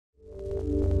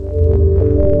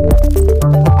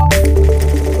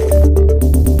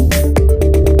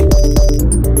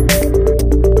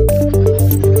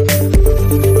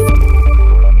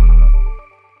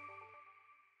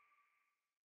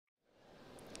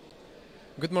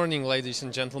Good morning, ladies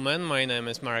and gentlemen. My name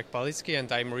is Marek Palicki and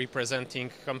I'm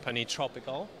representing company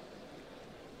Tropical.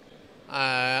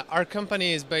 Our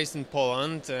company is based in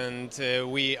Poland and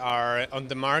we are on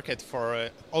the market for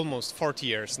almost 40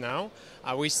 years now.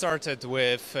 We started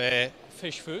with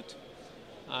fish food.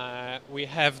 We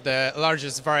have the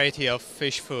largest variety of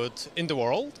fish food in the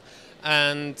world,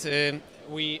 and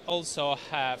we also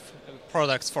have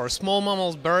products for small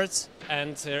mammals, birds,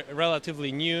 and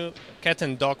relatively new cat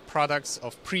and dog products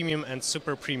of premium and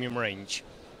super premium range.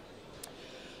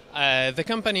 The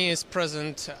company is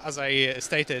present, as I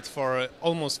stated, for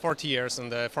almost 40 years on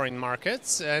the foreign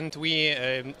markets, and we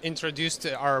introduced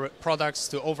our products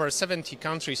to over 70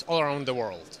 countries all around the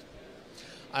world.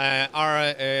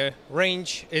 Our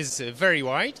range is very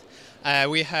wide.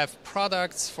 We have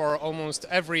products for almost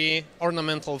every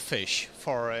ornamental fish,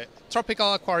 for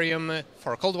tropical aquarium,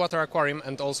 for cold water aquarium,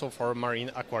 and also for marine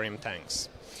aquarium tanks.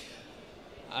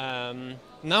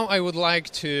 Now I would like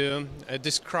to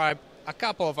describe a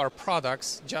couple of our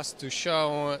products just to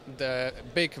show the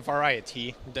big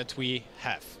variety that we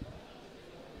have.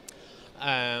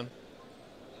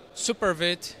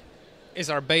 Supervid is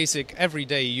our basic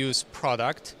everyday use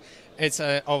product. It's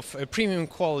of a premium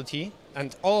quality,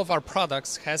 and all of our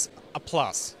products has a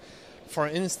plus. For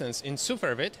instance, in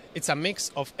Supervid, it's a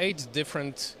mix of 8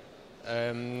 different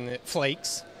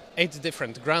flakes, 8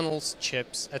 different granules,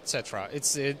 chips, etc.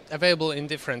 It's available in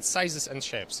different sizes and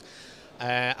shapes,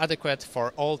 adequate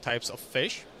for all types of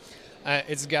fish.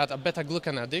 It's got a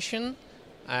beta-glucan addition,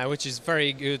 which is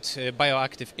very good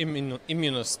bioactive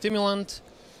immunostimulant,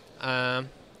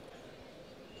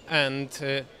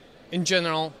 and in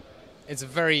general, it's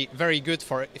very, very good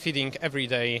for feeding every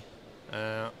day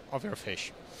of your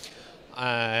fish.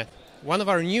 One of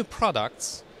our new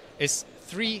products is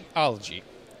 3 algae.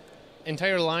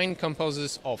 Entire line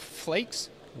composes of flakes,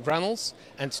 granules,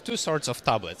 and 2 sorts of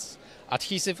tablets,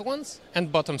 adhesive ones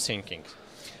and bottom sinking.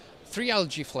 3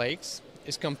 algae flakes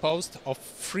is composed of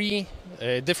 3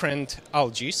 different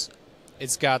algae.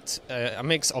 It's got a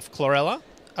mix of chlorella,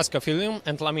 ascophyllum,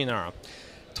 and laminara.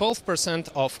 12%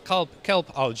 of kelp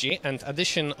algae and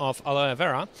addition of aloe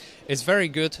vera is very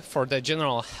good for the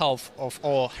general health of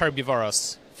all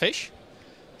herbivorous fish.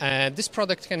 This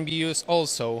product can be used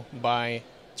also by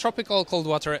tropical, cold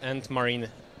water, and marine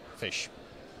fish.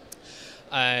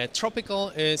 Tropical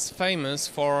is famous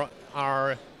for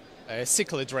our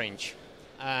cichlid range.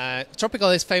 Tropical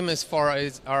is famous for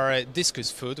our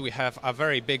discus food. We have a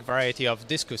very big variety of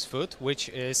discus food, which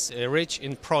is rich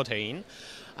in protein.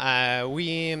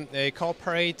 We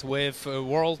cooperate with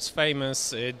world's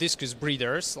famous discus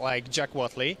breeders like Jack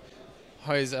Watley,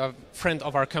 who is a friend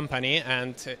of our company,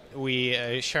 and we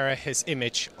share his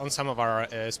image on some of our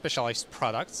specialized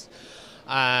products.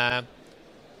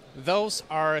 Those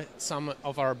are some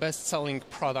of our best-selling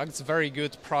products, very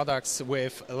good products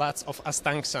with lots of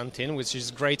astaxanthin, which is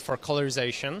great for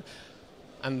colorization.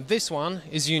 And this one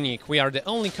is unique. We are the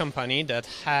only company that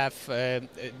have a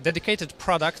dedicated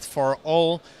product for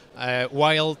all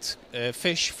wild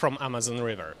fish from Amazon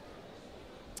River.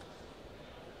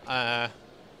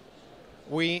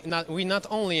 We not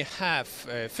only have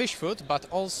fish food, but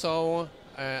also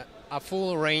a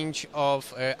full range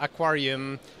of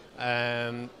aquarium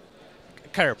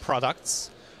care products,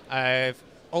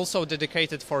 also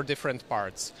dedicated for different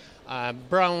parts.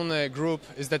 Brown group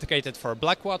is dedicated for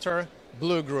blackwater.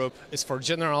 Blue group is for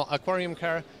general aquarium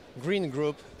care. Green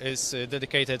group is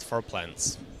dedicated for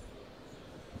plants.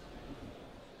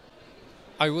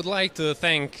 I would like to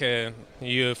thank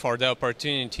you for the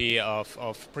opportunity of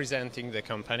presenting the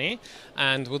company,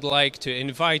 and would like to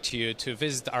invite you to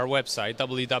visit our website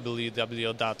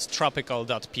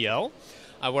www.detropical.pl,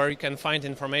 where you can find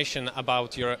information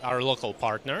about our local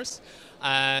partners.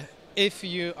 If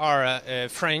you are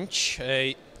French,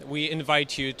 we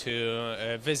invite you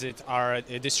to visit our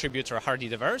distributor Hardy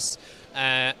Diverse,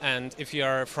 and if you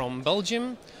are from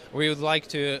Belgium, we would like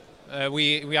to.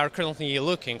 We are currently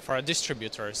looking for a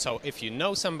distributor. So if you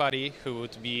know somebody who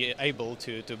would be able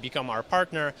to become our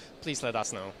partner, please let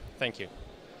us know. Thank you.